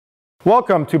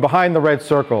Welcome to Behind the Red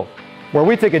Circle, where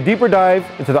we take a deeper dive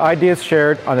into the ideas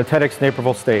shared on the TEDx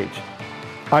Naperville stage.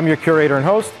 I'm your curator and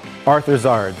host, Arthur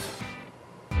Zards.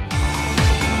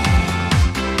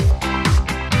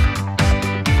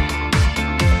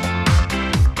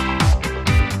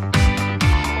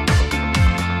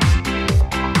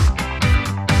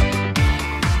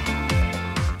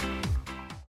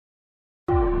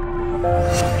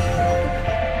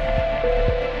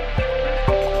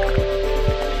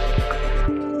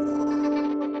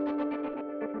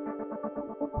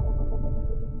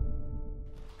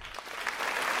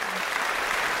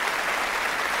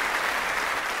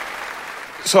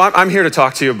 So I'm here to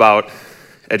talk to you about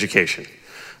education.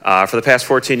 For the past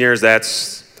 14 years,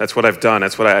 that's what I've done.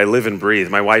 That's what I live and breathe.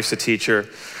 My wife's a teacher.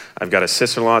 I've got a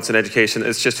sister-in-law that's in education.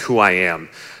 It's just who I am.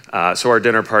 So our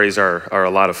dinner parties are a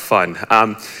lot of fun.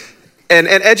 And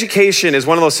education is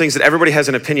one of those things that everybody has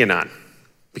an opinion on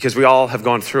because we all have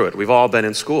gone through it. We've all been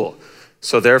in school.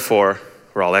 So therefore,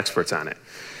 we're all experts on it.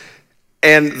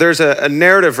 And there's a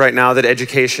narrative right now that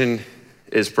education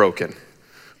is broken.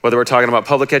 Whether we're talking about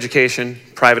public education,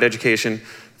 private education,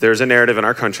 there's a narrative in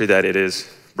our country that it is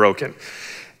broken.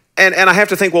 And I have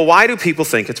to think, well, why do people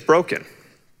think it's broken?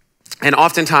 And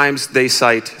oftentimes they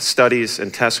cite studies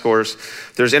and test scores.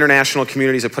 There's international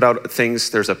communities that put out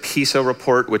things. There's a PISA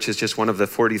report, which is just one of the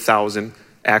 40,000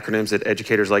 acronyms that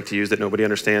educators like to use that nobody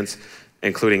understands,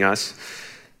 including us.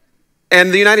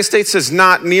 And the United States is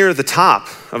not near the top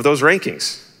of those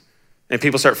rankings. And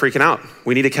people start freaking out.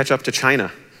 We need to catch up to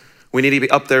China. We need to be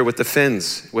up there with the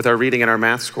Finns, with our reading and our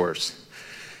math scores.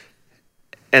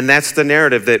 And that's the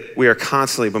narrative that we are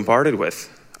constantly bombarded with.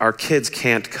 Our kids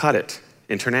can't cut it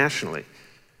internationally.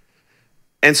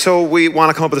 And so we want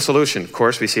to come up with a solution. Of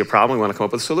course, we see a problem, we want to come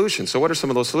up with a solution. So what are some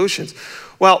of those solutions?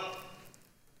 Well,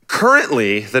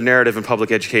 currently, the narrative in public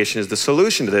education is the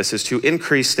solution to this is to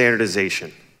increase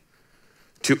standardization,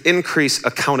 to increase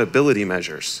accountability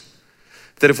measures.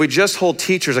 That if we just hold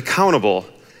teachers accountable,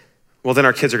 well, then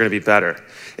our kids are going to be better.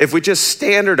 If we just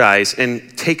standardize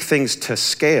and take things to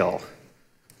scale,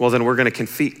 well, then we're going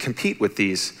to compete with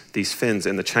these Finns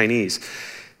and the Chinese.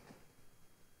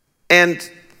 And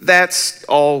that's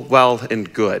all well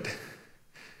and good.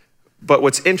 But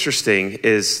what's interesting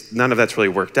is none of that's really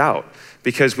worked out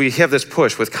because we have this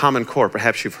push with Common Core.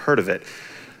 Perhaps you've heard of it.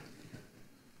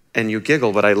 And you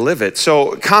giggle, but I live it.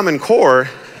 So Common Core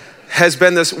has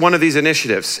been one of these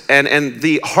initiatives. And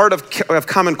the heart of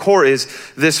Common Core is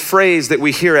this phrase that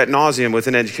we hear ad nauseum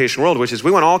within the education world, which is we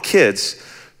want all kids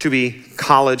to be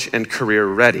college and career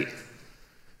ready.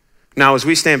 Now, as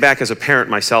we stand back as a parent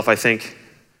myself, I think,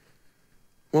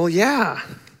 well, yeah,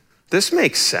 this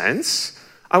makes sense.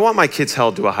 I want my kids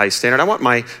held to a high standard. I want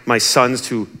my sons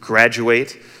to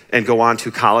graduate and go on to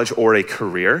college or a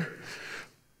career.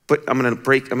 But I'm going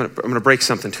to break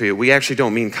something to you. We actually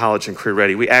don't mean college and career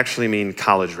ready. We actually mean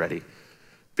college ready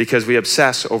because we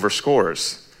obsess over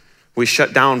scores. We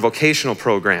shut down vocational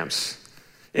programs.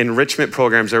 Enrichment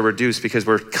programs are reduced because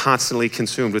we're constantly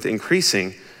consumed with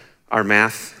increasing our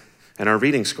math and our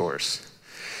reading scores.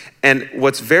 And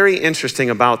what's very interesting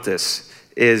about this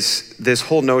is this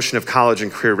whole notion of college and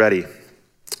career ready.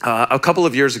 A couple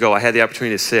of years ago, I had the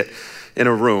opportunity to sit in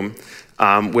a room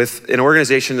with an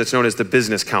organization that's known as the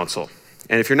Business Council.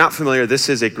 And if you're not familiar, this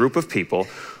is a group of people,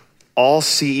 all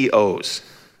CEOs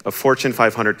of Fortune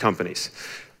 500 companies.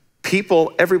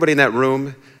 Everybody in that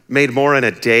room made more in a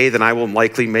day than I will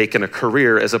likely make in a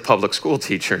career as a public school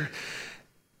teacher.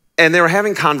 And they were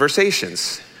having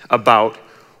conversations about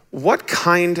what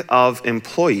kind of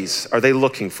employees are they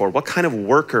looking for? What kind of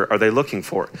worker are they looking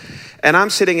for? And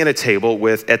I'm sitting at a table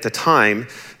with, at the time,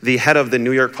 the head of the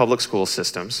New York Public School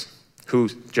Systems, who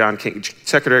John King,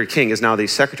 Secretary King is now the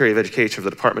Secretary of Education of the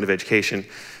Department of Education.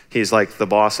 He's like the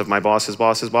boss of my boss's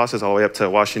boss's bosses all the way up to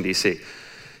Washington, D.C.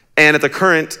 And at the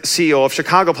current CEO of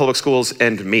Chicago Public Schools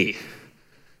and me.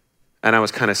 And I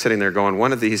was kind of sitting there going,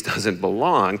 one of these doesn't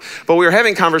belong. But we were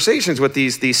having conversations with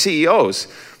these CEOs,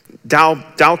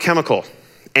 Dow Chemical,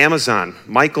 Amazon,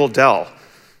 Michael Dell.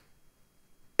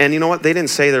 And you know what? They didn't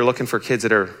say they're looking for kids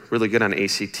that are really good on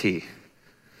ACT.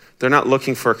 They're not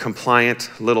looking for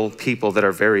compliant little people that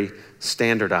are very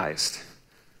standardized.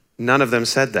 None of them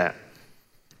said that.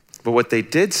 But what they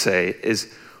did say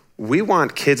is, we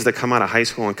want kids that come out of high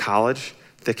school and college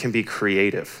that can be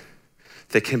creative,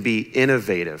 that can be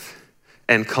innovative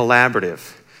and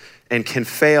collaborative, and can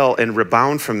fail and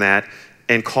rebound from that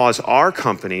and cause our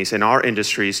companies and our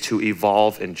industries to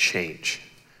evolve and change.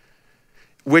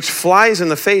 Which flies in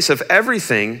the face of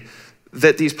everything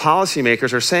that these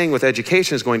policymakers are saying with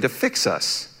education is going to fix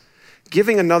us.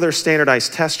 Giving another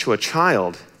standardized test to a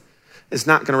child is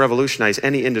not going to revolutionize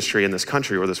any industry in this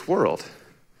country or this world.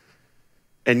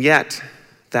 And yet,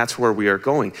 that's where we are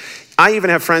going. I even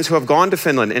have friends who have gone to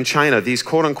Finland and China, these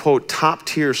quote unquote top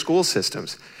tier school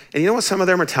systems. And you know what some of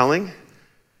them are telling?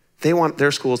 They want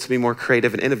their schools to be more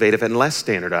creative and innovative and less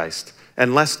standardized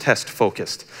and less test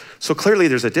focused. So clearly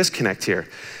there's a disconnect here.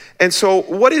 And so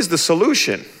what is the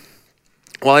solution?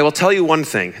 Well, I will tell you one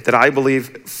thing that I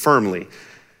believe firmly.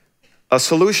 A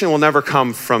solution will never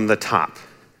come from the top.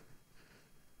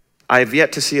 I have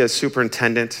yet to see a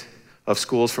superintendent of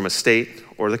schools from a state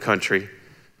or the country,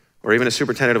 or even a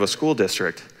superintendent of a school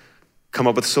district, come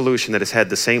up with a solution that has had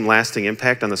the same lasting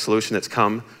impact on the solution that's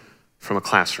come from a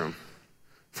classroom,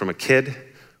 from a kid,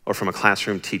 or from a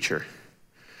classroom teacher.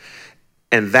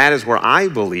 And that is where I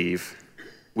believe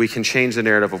we can change the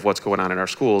narrative of what's going on in our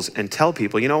schools and tell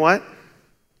people, you know what?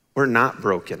 We're not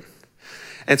broken.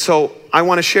 And so I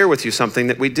want to share with you something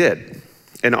that we did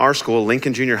in our school,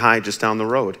 Lincoln Junior High, just down the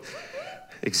road.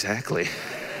 Exactly.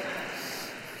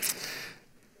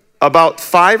 About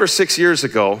 5 or 6 years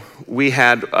ago, we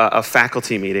had a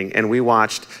faculty meeting and we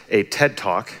watched a TED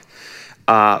Talk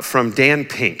from Dan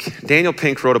Pink. Daniel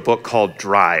Pink wrote a book called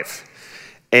Drive.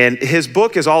 And his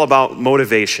book is all about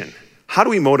motivation. How do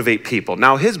we motivate people?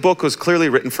 Now, his book was clearly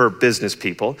written for business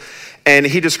people, and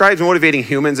he describes motivating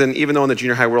humans, and even though in the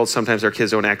junior high world sometimes our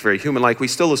kids don't act very human-like, we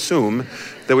still assume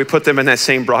that we put them in that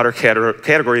same broader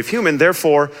category of human.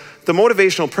 Therefore, the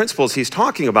motivational principles he's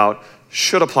talking about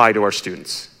should apply to our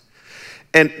students.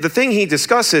 And the thing he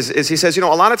discusses is he says, you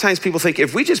know, a lot of times people think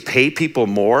if we just pay people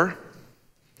more,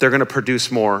 they're going to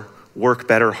produce more, work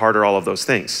better, harder, all of those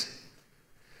things.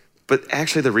 But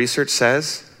actually the research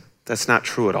says that's not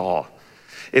true at all.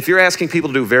 If you're asking people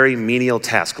to do very menial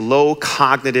tasks, low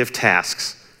cognitive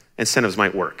tasks, incentives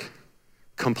might work.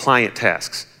 Compliant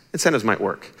tasks, incentives might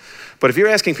work. But if you're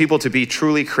asking people to be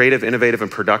truly creative, innovative,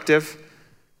 and productive,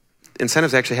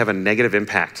 incentives actually have a negative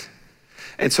impact.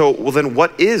 And so, well then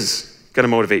what is going to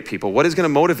motivate people? What is going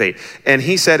to motivate? And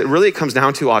he said, it comes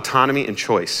down to autonomy and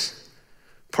choice.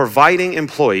 Providing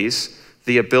employees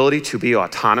the ability to be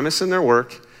autonomous in their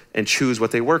work and choose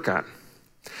what they work on.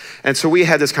 And so we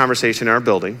had this conversation in our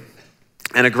building,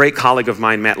 and a great colleague of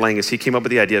mine, Matt Langus, he came up with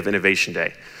the idea of Innovation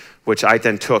Day, which I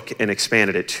then took and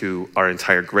expanded it to our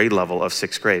entire grade level of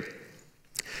 6th grade.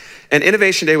 And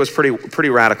Innovation Day was pretty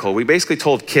radical. We basically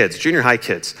told kids, junior high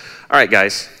kids, all right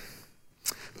guys,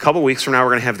 a couple weeks from now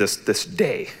we're gonna have this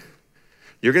day.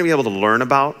 You're gonna be able to learn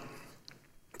about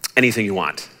anything you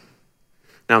want.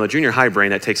 Now in the junior high brain,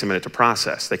 that takes a minute to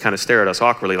process. They kind of stare at us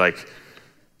awkwardly like,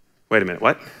 wait a minute,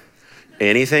 what?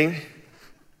 Anything?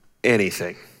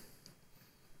 Anything.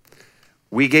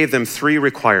 We gave them 3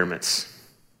 requirements.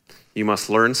 You must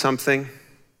learn something,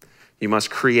 you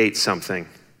must create something,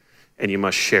 and you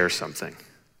must share something.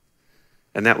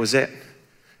 And that was it.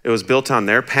 It was built on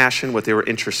their passion, what they were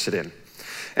interested in.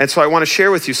 And so I want to share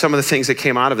with you some of the things that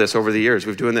came out of this over the years.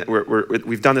 We've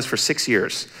done this for 6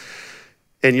 years.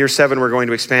 In year 7, we're going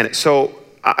to expand it. So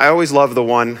I always love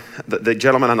the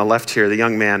gentleman on the left here, the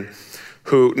young man,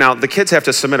 who, now the kids have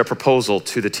to submit a proposal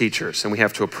to the teachers and we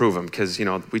have to approve them because, you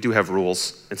know, we do have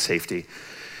rules and safety.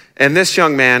 And this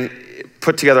young man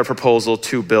put together a proposal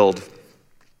to build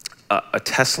a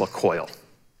Tesla coil.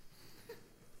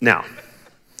 Now,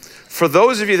 for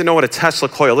those of you that know what a Tesla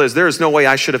coil is, there is no way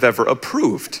I should have ever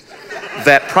approved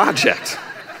that project.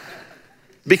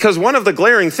 Because one of the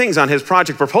glaring things on his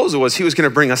project proposal was he was going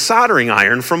to bring a soldering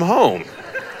iron from home.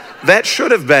 That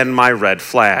should have been my red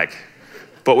flag.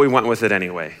 But we went with it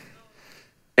anyway.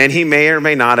 And he may or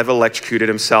may not have electrocuted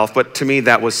himself, but to me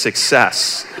that was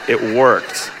success. It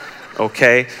worked,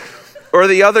 okay? Or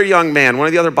the other young man, one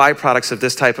of the other byproducts of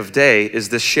this type of day is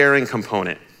the sharing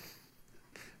component.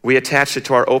 We attached it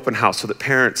to our open house so that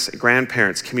parents,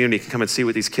 grandparents, community can come and see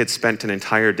what these kids spent an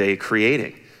entire day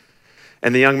creating.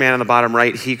 And the young man on the bottom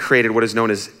right, he created what is known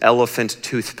as elephant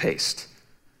toothpaste.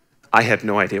 I had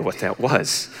no idea what that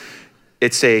was.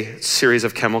 It's a series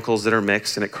of chemicals that are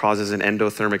mixed and it causes an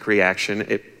endothermic reaction.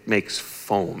 It makes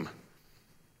foam.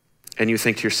 And you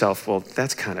think to yourself, well,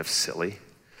 that's kind of silly.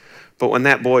 But when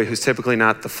that boy, who's typically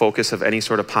not the focus of any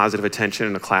sort of positive attention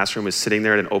in a classroom, is sitting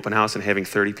there at an open house and having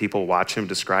 30 people watch him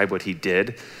describe what he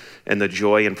did and the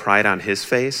joy and pride on his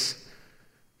face,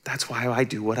 that's why I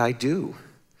do what I do.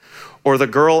 Or the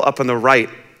girl up on the right,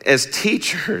 as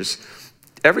teachers,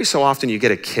 every so often you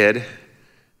get a kid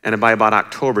and by about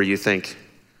October, you think,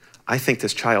 I think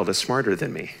this child is smarter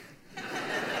than me.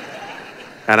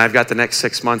 And I've got the next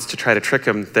 6 months to try to trick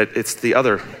him that it's the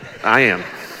other I am.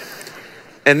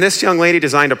 And this young lady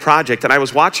designed a project, and I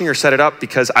was watching her set it up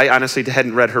because I honestly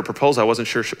hadn't read her proposal. I wasn't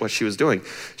sure what she was doing.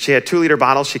 She had 2-liter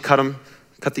bottles. She cut them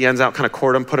cut the ends out, kind of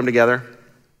cord them, put them together.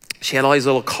 She had all these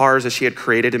little cars that she had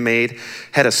created and made,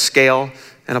 had a scale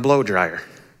and a blow dryer.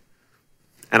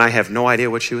 And I have no idea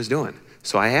what she was doing.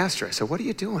 So I asked her, I said, what are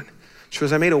you doing? She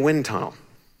goes, I made a wind tunnel.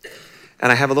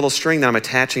 And I have a little string that I'm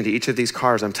attaching to each of these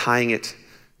cars. I'm tying it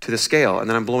to the scale, and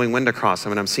then I'm blowing wind across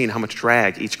them, and I'm seeing how much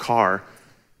drag each car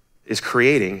is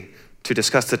creating to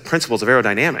discuss the principles of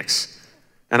aerodynamics.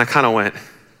 And I kind of went,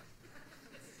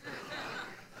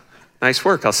 nice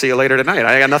work, I'll see you later tonight.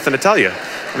 I got nothing to tell you.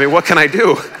 I mean, what can I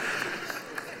do?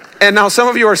 And now some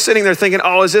of you are sitting there thinking,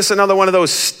 oh, is this another one of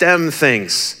those STEM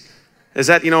things? Is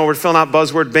that, we're filling out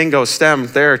buzzword bingo, STEM,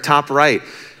 there, top right.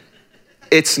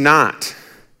 It's not.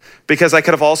 Because I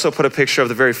could have also put a picture of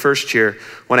the very first year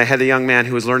when I had the young man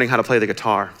who was learning how to play the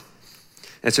guitar.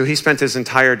 And so he spent his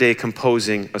entire day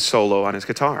composing a solo on his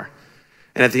guitar.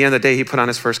 And at the end of the day, he put on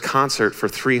his first concert for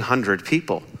 300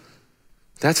 people.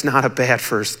 That's not a bad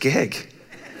first gig.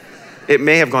 It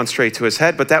may have gone straight to his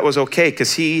head, but that was okay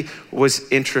because he was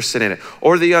interested in it.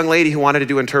 Or the young lady who wanted to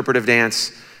do interpretive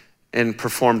dance and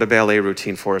performed a ballet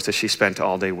routine for us that she spent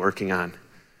all day working on.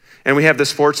 And we have the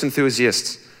sports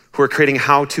enthusiasts who are creating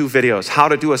how-to videos, how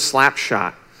to do a slap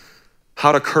shot,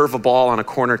 how to curve a ball on a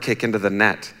corner kick into the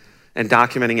net, and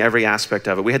documenting every aspect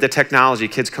of it. We had the technology,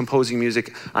 kids composing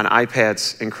music on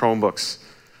iPads and Chromebooks,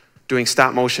 doing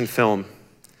stop motion film.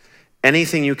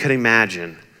 Anything you could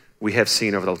imagine, we have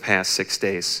seen over the past 6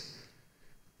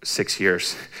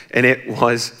 years. And it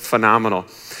was phenomenal.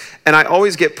 And I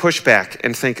always get pushback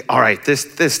and think, all right,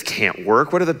 this can't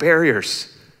work. What are the barriers?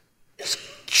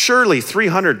 Surely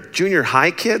 300 junior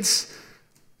high kids,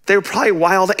 they were probably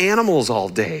wild animals all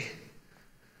day.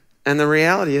 And the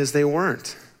reality is they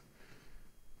weren't.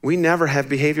 We never have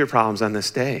behavior problems on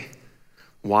this day.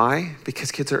 Why?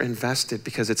 Because kids are invested,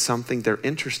 because it's something they're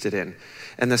interested in.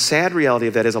 And the sad reality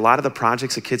of that is a lot of the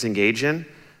projects that kids engage in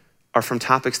are from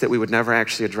topics that we would never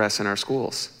actually address in our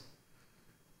schools,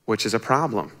 which is a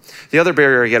problem. The other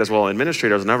barrier I get is, well,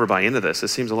 administrators will never buy into this.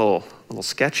 This seems a little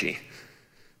sketchy.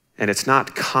 And it's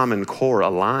not Common Core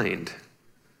aligned.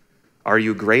 Are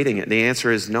you grading it? And the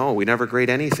answer is no, we never grade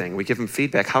anything. We give them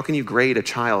feedback. How can you grade a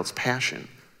child's passion?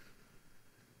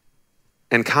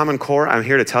 And Common Core, I'm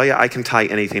here to tell you, I can tie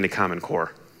anything to Common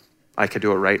Core. I could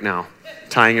do it right now.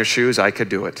 Tying your shoes, I could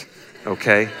do it,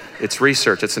 okay? It's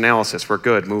research, it's analysis, we're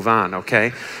good, move on,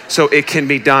 okay? So it can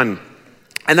be done.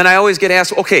 And then I always get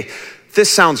asked, okay,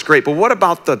 this sounds great, but what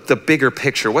about the bigger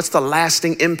picture? What's the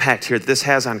lasting impact here that this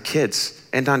has on kids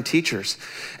and on teachers?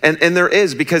 And there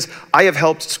is, because I have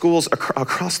helped schools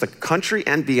across the country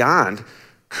and beyond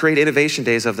create innovation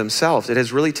days of themselves. It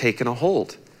has really taken a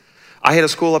hold. I had a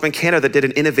school up in Canada that did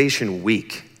an innovation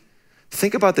week.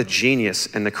 Think about the genius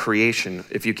and the creation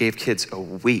if you gave kids a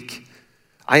week.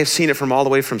 I have seen it from all the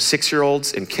way from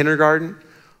 6-year-olds in kindergarten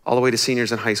all the way to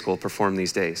seniors in high school perform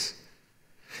these days.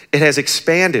 It has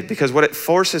expanded because what it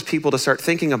forces people to start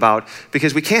thinking about,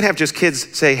 because we can't have just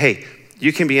kids say, hey,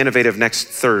 you can be innovative next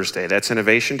Thursday. That's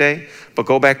Innovation Day, but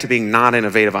go back to being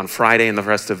non-innovative on Friday and the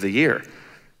rest of the year.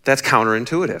 That's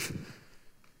counterintuitive.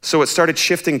 So it started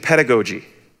shifting pedagogy,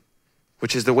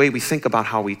 which is the way we think about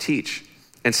how we teach,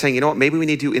 and saying, you know what, maybe we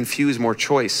need to infuse more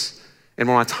choice and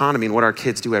more autonomy in what our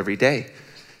kids do every day.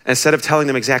 Instead of telling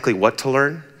them exactly what to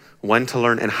learn, when to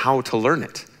learn, and how to learn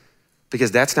it,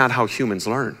 because that's not how humans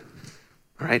learn,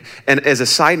 all right? And as a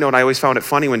side note, I always found it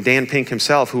funny when Dan Pink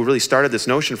himself, who really started this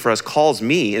notion for us, calls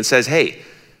me and says, hey,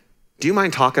 do you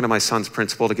mind talking to my son's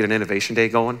principal to get an innovation day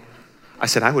going? I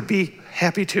said, I would be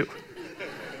happy to.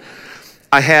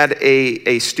 I had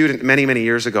a student many, many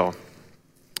years ago,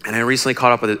 and I recently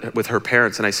caught up with her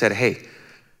parents, and I said, hey,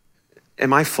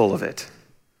 am I full of it?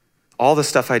 All the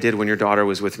stuff I did when your daughter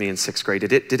was with me in 6th grade,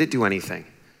 did it do anything?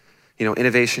 You know,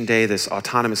 Innovation Day, this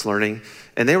autonomous learning.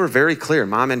 And they were very clear,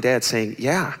 mom and dad, saying,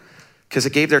 yeah, because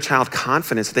it gave their child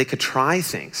confidence that they could try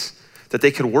things, that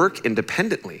they could work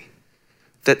independently,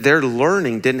 that their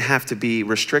learning didn't have to be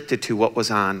restricted to what was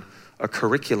on a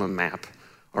curriculum map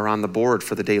or on the board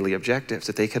for the daily objectives,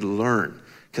 that they could learn,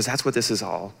 because that's what this is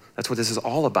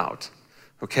all about,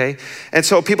 okay? And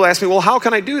so people ask me, well, how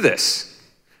can I do this?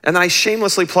 And then I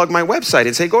shamelessly plug my website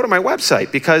and say, go to my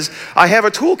website, because I have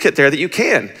a toolkit there that you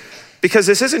can. Because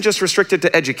this isn't just restricted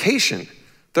to education.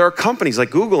 There are companies like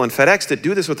Google and FedEx that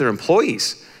do this with their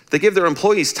employees. They give their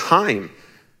employees time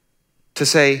to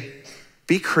say,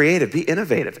 be creative, be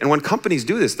innovative. And when companies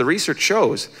do this, the research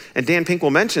shows, and Dan Pink will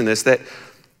mention this, that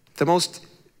the most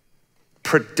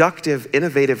productive,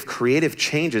 innovative, creative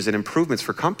changes and improvements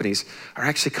for companies are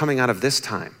actually coming out of this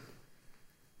time.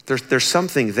 There's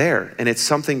something there, and it's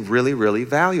something really, really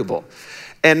valuable.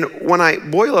 And when I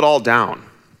boil it all down,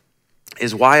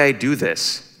 is why I do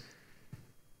this,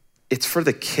 it's for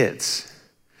the kids.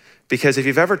 Because if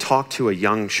you've ever talked to a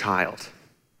young child,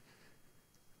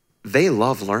 they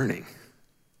love learning.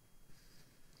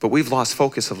 But we've lost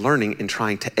focus of learning in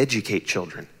trying to educate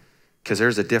children, because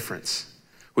there's a difference.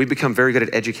 We've become very good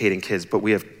at educating kids, but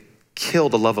we have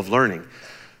killed the love of learning.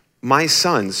 My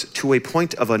sons, to a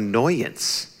point of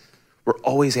annoyance, were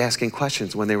always asking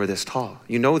questions when they were this tall.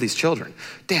 You know these children.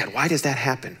 Dad, why does that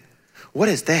happen? What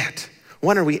is that?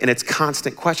 When are we? And it's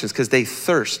constant questions because they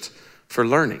thirst for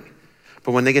learning.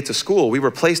 But when they get to school, we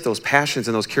replace those passions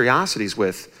and those curiosities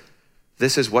with,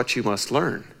 this is what you must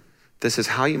learn. This is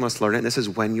how you must learn it, and this is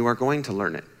when you are going to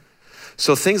learn it.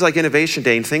 So things like Innovation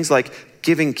Day and things like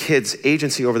giving kids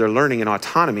agency over their learning and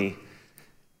autonomy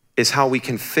is how we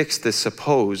can fix this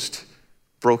supposed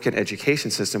broken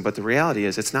education system. But the reality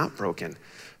is it's not broken,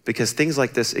 because things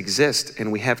like this exist,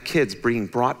 and we have kids being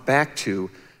brought back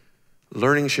to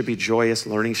learning should be joyous,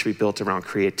 learning should be built around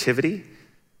creativity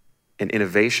and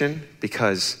innovation,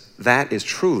 because that is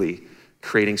truly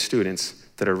creating students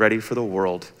that are ready for the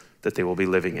world that they will be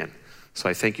living in. So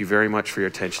I thank you very much for your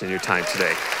attention and your time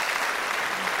today.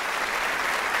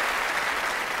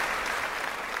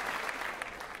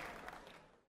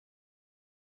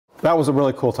 That was a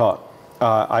really cool talk.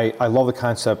 I love the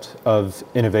concept of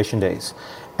Innovation Days.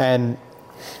 And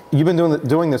you've been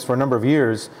doing this for a number of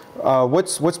years.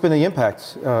 What's been the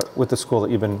impact with the school that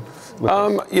you've been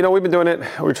with? We've been doing it,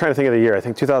 we're trying to think of the year, I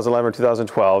think 2011 or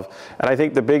 2012. And I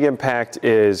think the big impact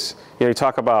is, you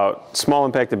talk about small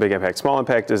impact and big impact. Small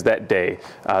impact is that day.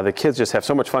 The kids just have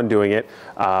so much fun doing it,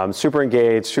 super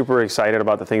engaged, super excited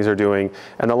about the things they're doing.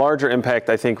 And the larger impact,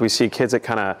 I think we see kids that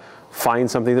kind of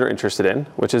find something they're interested in,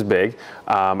 which is big.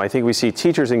 I think we see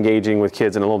teachers engaging with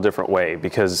kids in a little different way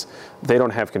because they don't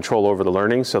have control over the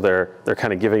learning, so they're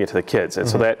kind of giving it to the kids. And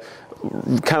so that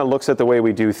kind of looks at the way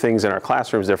we do things in our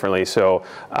classrooms differently. So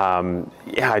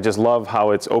I just love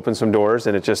how it's opened some doors,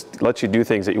 and it just lets you do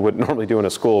things that you wouldn't normally do in a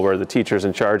school where the teacher's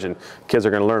in charge and kids are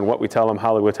going to learn what we tell them,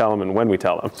 how we tell them, and when we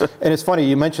tell them. And it's funny,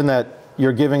 you mentioned that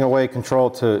you're giving away control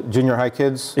to junior high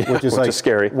kids, which is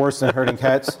scary. Worse than herding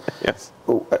cats. Yes.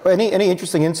 Any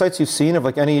interesting insights you've seen of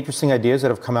any interesting ideas that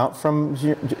have come out from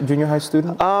junior high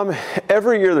students?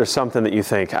 Every year there's something that you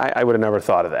think, I would have never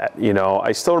thought of that.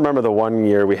 I still remember the one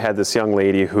year we had this young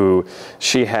lady who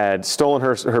she had stolen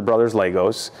her brother's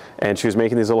Legos, and she was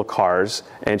making these little cars,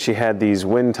 and she had these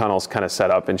wind tunnels kind of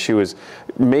set up, and she was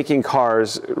making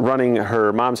cars, running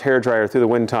her mom's hairdryer through the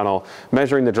wind tunnel,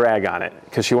 measuring the drag on it,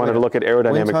 because she wanted to look at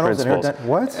aerodynamic principles.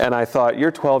 What? And I thought,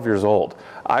 you're 12 years old.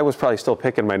 I was probably still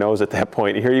picking my nose at that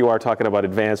point. Here you are talking about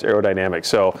advanced aerodynamics.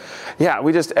 So yeah,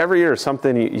 we just, every year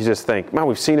something you just think, man,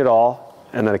 we've seen it all.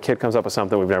 And then a kid comes up with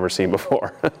something we've never seen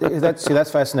before. That's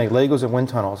fascinating. Legos and wind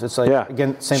tunnels. It's like,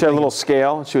 again, same thing. She had a little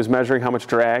scale. She was measuring how much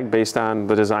drag based on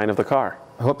the design of the car.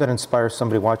 I hope that inspires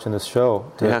somebody watching this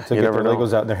show to get their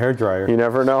Legos out in their hairdryer. You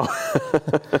never know.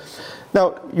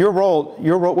 Now, your role,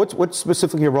 what's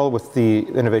specifically your role with the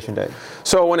Innovation Day?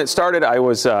 So when it started, I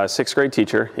was a sixth grade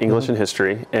teacher, English and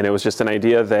history, and it was just an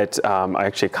idea that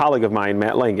actually a colleague of mine,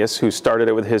 Matt Langus, who started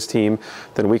it with his team,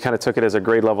 then we kind of took it as a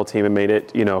grade level team and made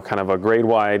it, kind of a grade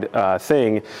wide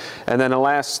thing. And then the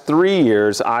last 3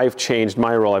 years, I've changed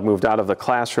my role. I've moved out of the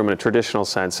classroom in a traditional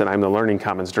sense, and I'm the Learning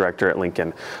Commons director at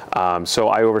Lincoln. So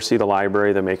I oversee the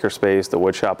library, the makerspace, the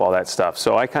woodshop, all that stuff.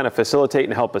 So I kind of facilitate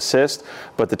and help assist,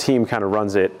 but the team kind of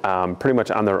runs it pretty much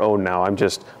on their own now. I'm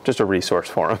just a resource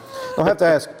for them. I'll have to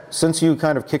ask, since you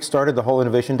kind of kick-started the whole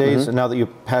Innovation Days, and now that you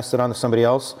passed it on to somebody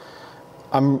else,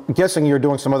 I'm guessing you're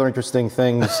doing some other interesting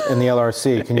things in the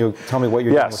LRC. Can you tell me what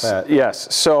you're doing with that?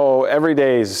 Yes. So every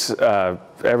day's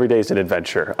an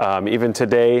adventure. Even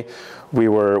today, we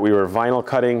were vinyl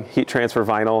cutting, heat transfer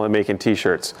vinyl, and making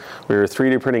T-shirts. We were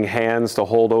 3D printing hands to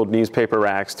hold old newspaper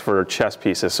racks for chess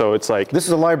pieces. So it's like, this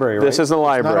is a library, right? This is a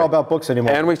library. It's not all about books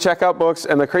anymore. And we check out books.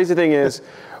 And the crazy thing is,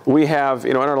 we have,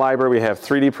 in our library, we have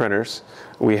 3D printers.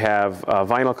 We have a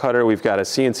vinyl cutter. We've got a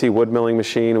CNC wood milling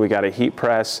machine. We got a heat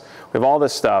press. We have all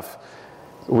this stuff.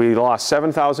 We lost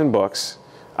 7,000 books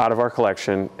out of our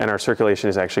collection, and our circulation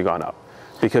has actually gone up,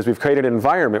 because we've created an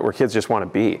environment where kids just want to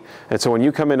be. And so when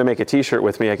you come in to make a T-shirt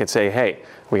with me, I can say, hey,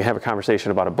 we can have a conversation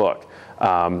about a book.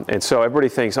 And so everybody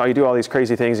thinks, oh, you do all these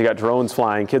crazy things, you got drones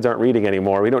flying, kids aren't reading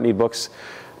anymore, we don't need books.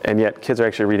 And yet kids are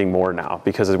actually reading more now,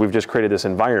 because we've just created this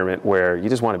environment where you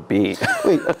just want to be.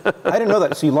 Wait, I didn't know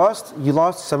that. So you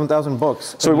lost 7,000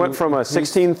 books. So we went from a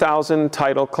 16,000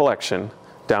 title collection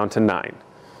down to 9,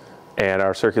 and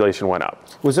our circulation went up.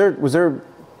 Was there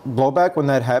blowback when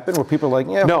that happened? Were people like,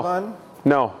 yeah, hold on?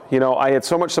 No, I had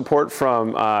so much support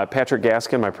from Patrick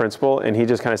Gaskin, my principal, and he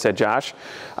just kind of said, Josh,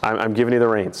 I'm giving you the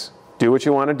reins. do what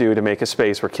you want to do to make a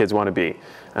space where kids want to be.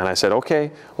 And I said, okay,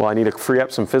 well, I need to free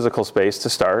up some physical space to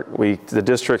start. The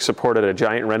district supported a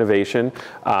giant renovation,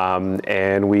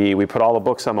 and we put all the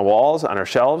books on the walls, on our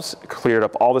shelves, cleared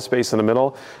up all the space in the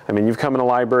middle. I mean, you've come in a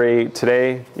library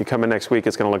today, you come in next week,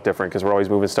 it's going to look different because we're always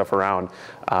moving stuff around.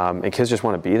 And kids just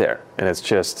want to be there. And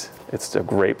it's a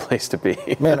great place to be.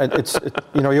 Man,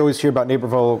 you always hear about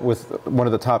Naperville with one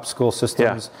of the top school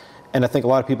systems. Yeah. And I think a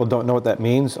lot of people don't know what that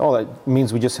means. Oh, that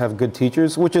means we just have good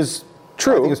teachers, which is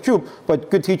true. I think it's true, but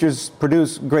good teachers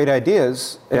produce great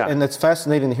ideas. Yeah. And it's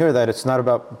fascinating to hear that it's not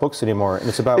about books anymore. And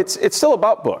it's about... It's still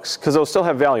about books, because they'll still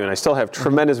have value, and I still have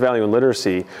tremendous value in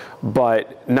literacy,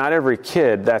 but not every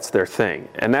kid, that's their thing.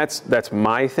 And that's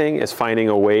my thing, is finding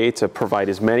a way to provide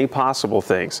as many possible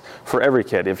things for every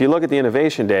kid. If you look at the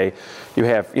Innovation Day, you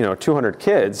have 200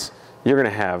 kids, you're going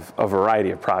to have a variety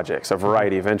of projects, a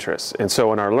variety of interests. And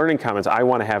so in our Learning Commons, I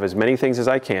want to have as many things as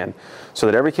I can so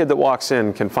that every kid that walks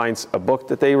in can find a book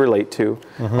that they relate to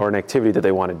or an activity that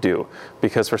they want to do.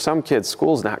 Because for some kids,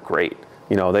 school's not great.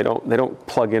 They don't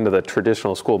plug into the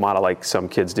traditional school model like some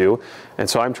kids do. And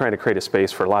so I'm trying to create a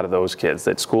space for a lot of those kids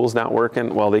that school's not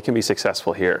working, well, they can be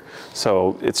successful here.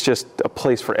 So it's just a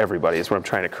place for everybody is what I'm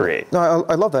trying to create. No,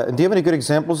 I love that. And do you have any good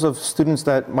examples of students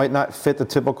that might not fit the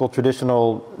typical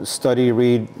traditional study,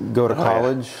 read, go to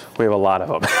college? Yeah. We have a lot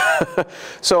of them.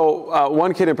 So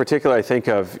one kid in particular I think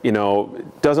of,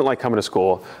 doesn't like coming to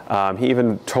school. He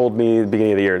even told me at the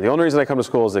beginning of the year, the only reason I come to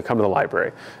school is to come to the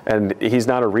library. And he's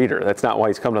not a reader. That's not why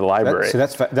he's coming to the library.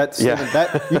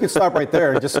 That you can stop right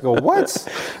there and just go, what?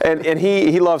 And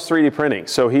he loves 3D printing,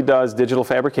 so he does digital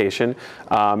fabrication,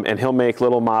 and he'll make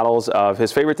little models of,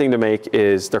 his favorite thing to make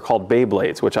is, they're called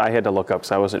Beyblades, which I had to look up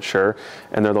because I wasn't sure,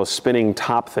 and they're those spinning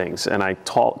top things, and I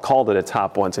called it a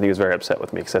top once, and he was very upset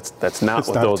with me because that's not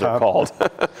what those are called.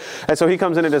 And so he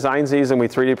comes in and designs these, and we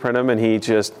 3D print them, and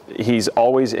he's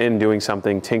always in doing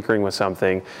something, tinkering with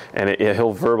something, and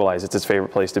he'll verbalize it's his favorite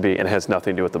place to be, and it has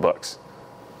nothing to do with the books.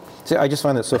 See, I just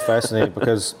find that so fascinating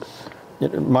because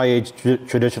my age,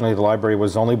 traditionally, the library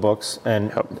was only books,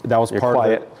 and that was part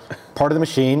of the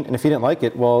machine. And if you didn't like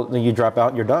it, well, then you drop out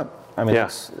and you're done. I mean,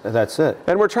 that's it.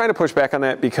 And we're trying to push back on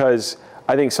that because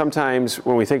I think sometimes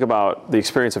when we think about the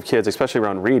experience of kids, especially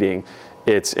around reading,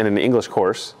 it's in an English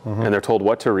course, and they're told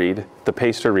what to read, the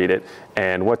pace to read it,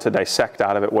 and what to dissect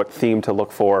out of it, what theme to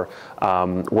look for.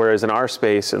 Whereas in our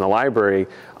space, in the library,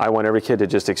 I want every kid to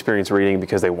just experience reading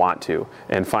because they want to,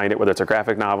 and find it, whether it's a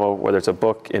graphic novel, whether it's a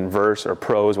book in verse or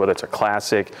prose, whether it's a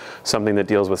classic, something that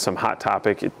deals with some hot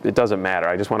topic, it doesn't matter.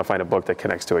 I just want to find a book that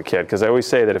connects to a kid. Because I always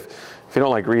say that if you don't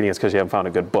like reading, it's because you haven't found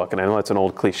a good book. And I know that's an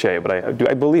old cliche, but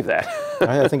I believe that.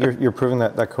 I think you're proving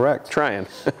that correct. Trying.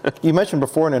 You mentioned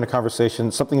before in a conversation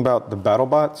something about the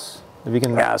BattleBots. If you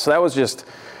can. Yeah, so that was just,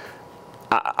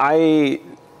 I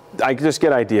just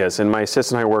get ideas, and my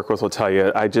assistant I work with will tell you,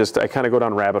 I kind of go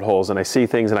down rabbit holes, and I see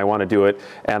things and I want to do it.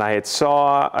 And I'd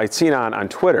seen on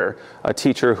Twitter a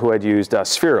teacher who had used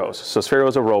Spheros. So Sphero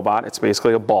is a robot. It's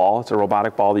basically a ball. It's a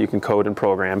robotic ball that you can code and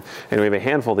program. And we have a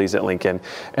handful of these at Lincoln.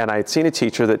 And I had seen a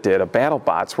teacher that did a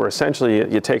BattleBots where essentially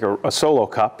you take a solo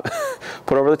cup,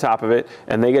 put over the top of it,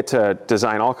 and they get to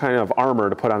design all kind of armor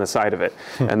to put on the side of it.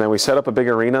 And then we set up a big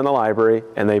arena in the library,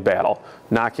 and they battle,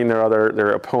 knocking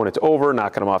their opponents over,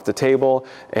 knocking them off the table,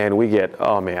 and we get,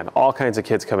 oh man, all kinds of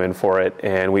kids come in for it,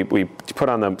 and we put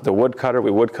on the woodcutter, we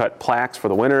woodcut plaques for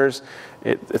the winners.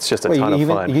 It's just a ton of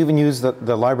fun. You even use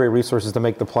the library resources to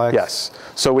make the plaques? Yes.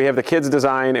 So we have the kids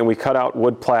design, and we cut out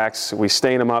wood plaques, we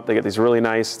stain them up, they get these really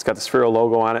nice, it's got the Sphero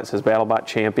logo on it, it says BattleBot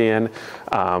Champion.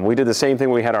 We did the same thing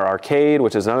when we had our arcade,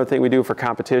 which is another thing we do for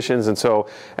competitions, and so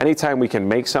anytime we can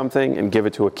make something and give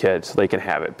it to a kid so they can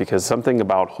have it, because something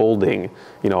about holding,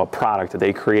 a product that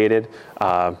they created,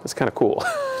 it's kind of cool.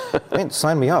 Man,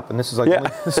 sign me up, and this is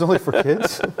this is only for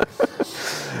kids?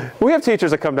 We have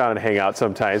teachers that come down and hang out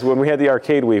sometimes. When we had the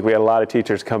arcade week, we had a lot of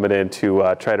teachers coming in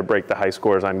to try to break the high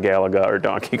scores on Galaga or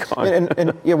Donkey Kong.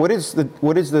 And what is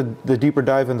the deeper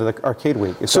dive into the arcade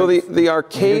week? So the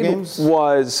arcade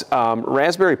was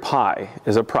Raspberry Pi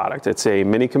is a product. It's a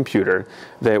mini computer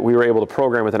that we were able to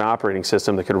program with an operating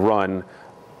system that could run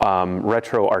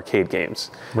retro arcade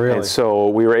games. Really? And so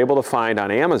we were able to find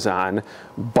on Amazon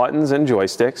buttons and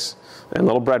joysticks and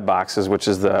little bread boxes, which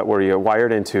is where you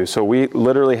wired into. So we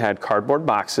literally had cardboard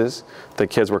boxes. The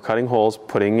kids were cutting holes,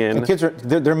 putting in. And kids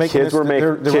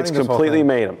kids completely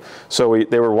made them. So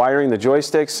they were wiring the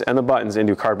joysticks and the buttons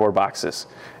into cardboard boxes.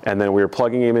 And then we were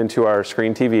plugging them into our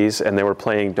screen TVs, and they were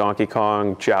playing Donkey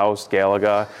Kong, Joust,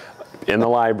 Galaga, in the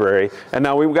library. And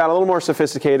now we've got a little more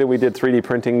sophisticated. We did 3D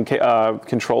printing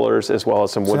controllers as well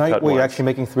as some woodcut ones. You're actually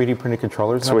making 3D printed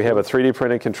controllers? So we have a 3D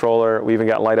printed controller. We even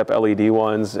got light up LED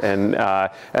ones. And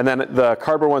then the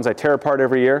cardboard ones I tear apart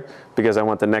every year because I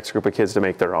want the next group of kids to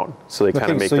make their own. So they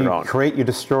kind of make their own. So you create, you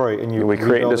destroy, and you We create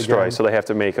and rebuild destroy, again. so they have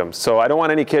to make them. So I don't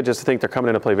want any kid just to think they're coming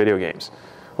in to play video games,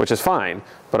 which is fine,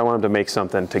 but I want them to make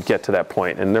something to get to that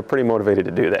point, and they're pretty motivated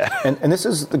to do that. And this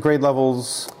is the grade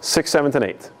levels? 6th, 7th, and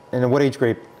 8th. And what age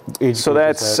group? So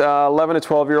that's 11 to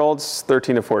 12-year-olds,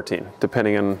 13 to 14,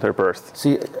 depending on their birth.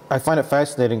 See, I find it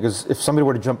fascinating because if somebody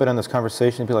were to jump in on this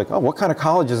conversation and be like, oh, what kind of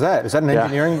college is that? Is that an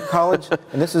engineering college?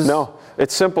 And this is... No,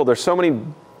 it's simple. There's so many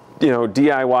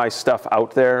DIY stuff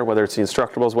out there, whether it's the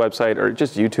Instructables website or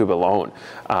just YouTube alone.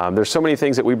 There's so many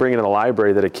things that we bring into the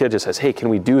library that a kid just says, hey, can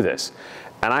we do this?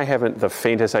 And I haven't the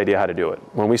faintest idea how to do it.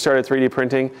 When we started 3D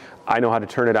printing, I know how to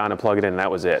turn it on and plug it in, and that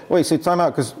was it. Wait, so time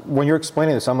out, because when you're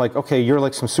explaining this, I'm like, okay, you're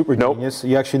like some super genius.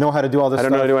 You actually know how to do all this stuff. I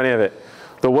don't know how to do any of it.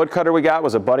 The woodcutter we got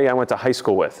was a buddy I went to high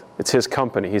school with. It's his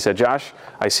company. He said, Josh,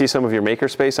 I see some of your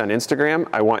makerspace on Instagram.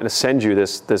 I want to send you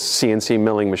this CNC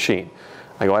milling machine.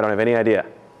 I go, I don't have any idea.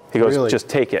 He goes, Really? Just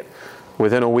take it.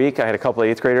 Within a week, I had a couple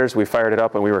of 8th graders. We fired it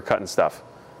up, and we were cutting stuff.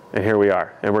 And here we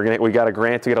are. And we got a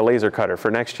grant to get a laser cutter for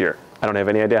next year. I don't have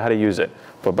any idea how to use it.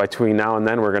 But between now and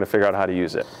then, we're going to figure out how to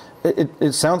use it.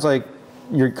 It sounds like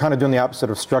you're kind of doing the opposite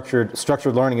of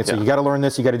structured learning. It's like, you got to learn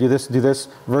this, you got to do this,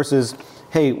 versus,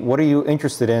 hey, what are you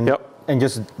interested in? Yep. And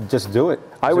just do it.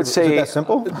 I would say is it that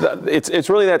simple? It's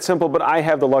really that simple, but I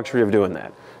have the luxury of doing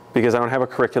that because I don't have a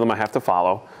curriculum I have to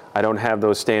follow. I don't have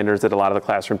those standards that a lot of the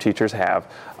classroom teachers have.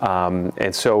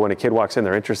 And so when a kid walks in,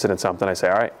 they're interested in something, I say,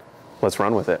 all right, let's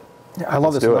run with it. Yeah, I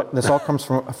love this. This all comes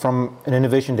from an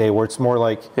Innovation Day where it's more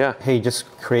like, hey, just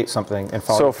create something and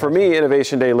follow. So for me,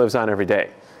 Innovation Day lives on every day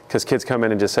because kids come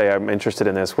in and just say, I'm interested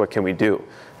in this, what can we do?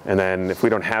 And then if we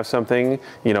don't have something,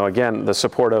 again, the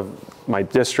support of my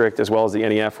district as well as the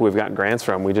NEF who we've gotten grants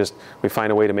from, we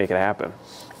find a way to make it happen.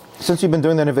 Since you've been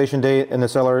doing the Innovation Day and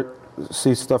this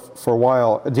LRC stuff for a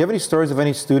while, do you have any stories of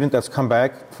any student that's come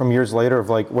back from years later of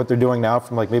like what they're doing now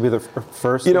from like maybe the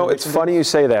first? It's funny you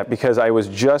say that because I was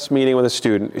just meeting with a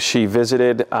student. She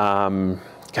visited,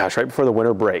 right before the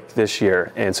winter break this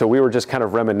year. And so we were just kind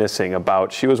of reminiscing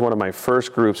about, she was one of my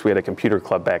first groups. We had a computer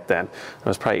club back then. There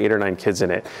was probably 8 or 9 kids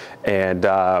in it.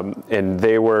 And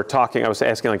they were talking, I was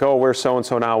asking like, oh, where's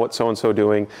so-and-so now? What's so-and-so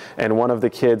doing? And one of the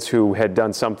kids who had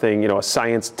done something, a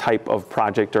science type of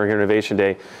project during Innovation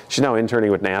Day, she's now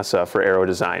interning with NASA for aero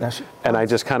design. And I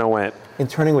just kind of went.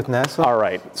 Interning with NASA? All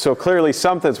right. So clearly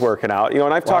something's working out.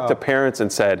 And I've talked to parents and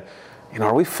said,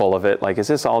 are we full of it? Like, is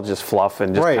this all just fluff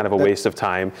and just kind of a waste of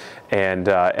time? And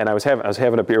I was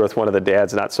having a beer with one of the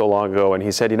dads not so long ago, and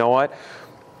he said, you know what?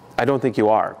 I don't think you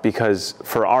are, because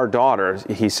for our daughter,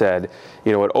 he said,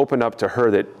 it opened up to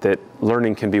her that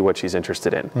learning can be what she's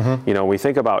interested in. Mm-hmm. We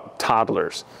think about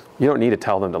toddlers. You don't need to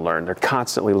tell them to learn. They're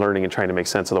constantly learning and trying to make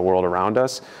sense of the world around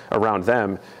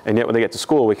them, and yet when they get to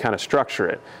school, we kind of structure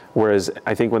it. Whereas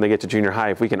I think when they get to junior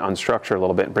high, if we can unstructure a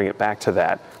little bit and bring it back to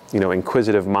that,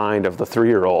 inquisitive mind of the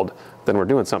 3-year-old, then we're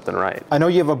doing something right. I know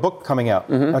you have a book coming out.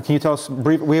 Mm-hmm. Can you tell us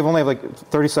briefly? We only have like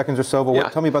 30 seconds or so,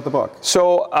 but tell me about the book.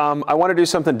 So I want to do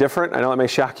something different. I know that may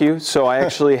shock you. So I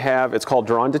actually it's called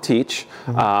Drawn to Teach.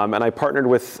 Mm-hmm. And I partnered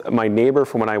with my neighbor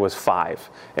from when I was 5.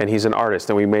 And he's an artist,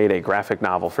 and we made a graphic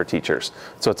novel for teachers.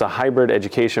 So it's a hybrid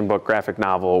education book graphic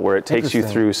novel where it takes you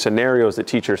through scenarios that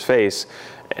teachers face,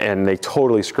 and they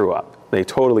totally screw up. They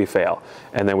totally fail.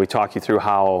 And then we talk you through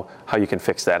how you can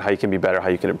fix that, how you can be better, how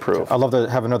you can improve. I'd love to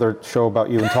have another show about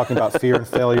you and talking about fear and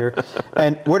failure.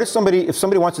 And where does if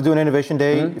somebody wants to do an Innovation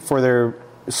Day for their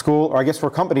school, or I guess for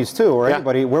companies too, or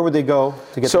anybody, where would they go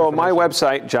to get? So my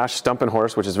website, Josh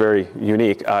Stumpenhorst, which is very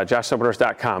unique,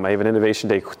 joshstumpenhorst.com. I have an Innovation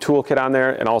Day toolkit on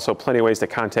there, and also plenty of ways to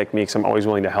contact me because I'm always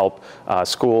willing to help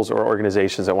schools or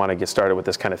organizations that want to get started with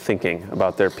this kind of thinking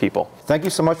about their people. Thank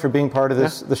you so much for being part of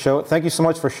the show. Thank you so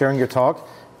much for sharing your talk,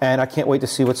 and I can't wait to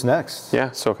see what's next. Yeah,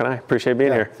 so can I. Appreciate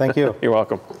being here. Thank you. You're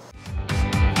welcome.